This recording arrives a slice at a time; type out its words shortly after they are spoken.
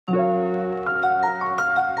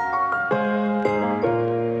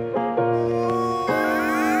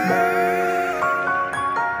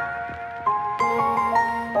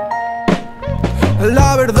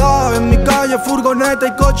calle, furgoneta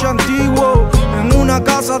y coche antiguo, en una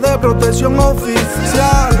casa de protección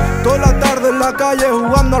oficial. Toda la tarde en la calle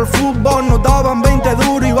jugando al fútbol, nos daban 20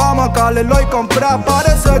 duros y vamos a Calelo y comprar.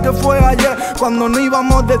 Parece que fue ayer cuando no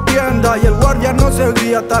íbamos de tienda y el guardia nos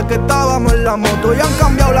seguía hasta que estábamos en la moto. Ya han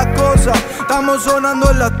cambiado las cosas, estamos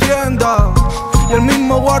sonando en las tiendas y el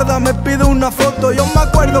mismo guarda me pide una foto. Yo me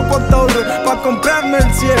acuerdo cuánto ahorré para comprarme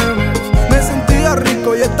el 100. Me sentía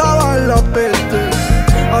rico y estaba en la peste.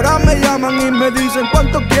 Ahora me llaman y me dicen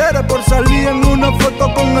cuánto quieres por salir en una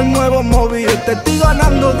foto con el nuevo móvil. Te estoy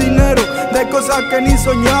ganando dinero de cosas que ni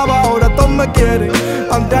soñaba. Ahora todos me quieren,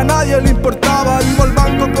 antes a nadie le importaba. Iba al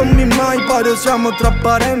banco con mi ma y parecíamos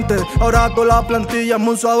transparentes. Ahora toda la plantilla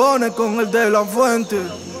musabones con el Dellafuente.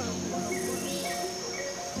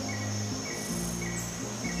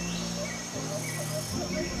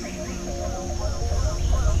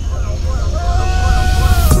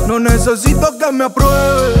 No necesito que me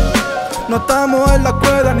apruebe, no estamos en la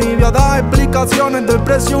escuela ni voy a dar explicaciones del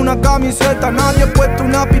precio de una camiseta. Nadie ha puesto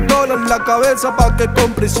una pistola en la cabeza pa' que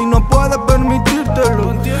compre. Si no puedes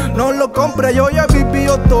permitírtelo, no lo compres. Yo ya he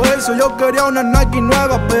vivido todo eso. Yo quería una Nike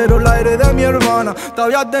nueva, pero la heredé de mi hermana.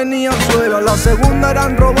 Todavía tenía suela, la segunda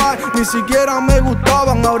eran robar, ni siquiera me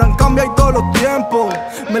gustaban. Ahora han cambiado todos los tiempos,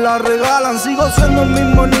 me la regalan. Sigo siendo el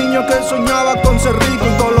mismo niño que soñaba con ser rico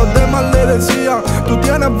y todos los demás le decían: tú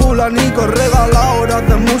tienes fulanico. Regala horas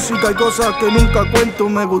de música y cosas que nunca cuento.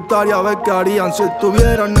 Me gustaría ver qué harían si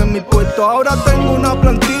estuvieran en mi puesto. Ahora tengo una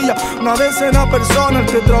plantilla, una decena de personas. El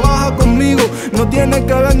que trabaja conmigo no tiene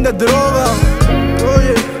que vender droga.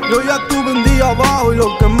 Oye, yo ya estuve un día abajo y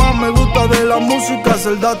lo que más me gusta de la música es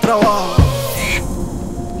el dar trabajo.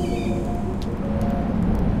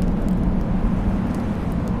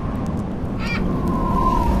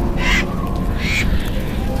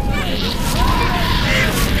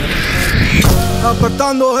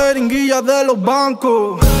 Apartando jeringuillas de los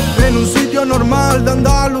bancos en un sitio normal de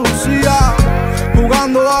Andalucía,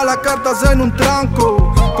 jugando a las cartas en un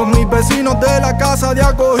tranco con mis vecinos de la casa de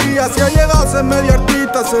acogida. Si llegado a ser medio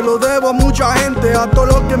artista se lo debo a mucha gente, a todos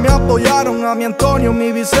los que me apoyaron, a mi Antonio,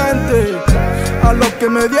 mi Vicente, a los que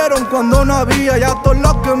me dieron cuando no había y a todos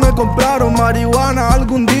los que me compraron marihuana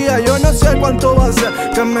algún día. Yo no sé cuánto va a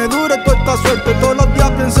ser que me dure toda esta suerte. Todos los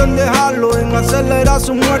días pienso en dejarlo, en acelerar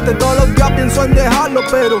su muerte. Todos los días pienso en dejarlo,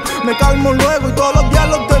 pero me calmo luego y todos los días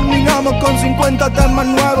lo terminamos con 50 temas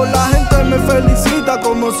nuevos. La gente me felicita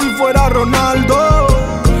como si fuera Ronaldo.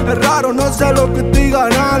 Es raro, no sé lo que estoy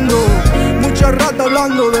ganando. Mucha rata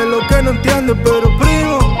hablando de lo que no entiende, pero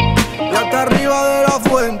primo, ya está arriba de la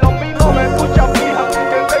fuente.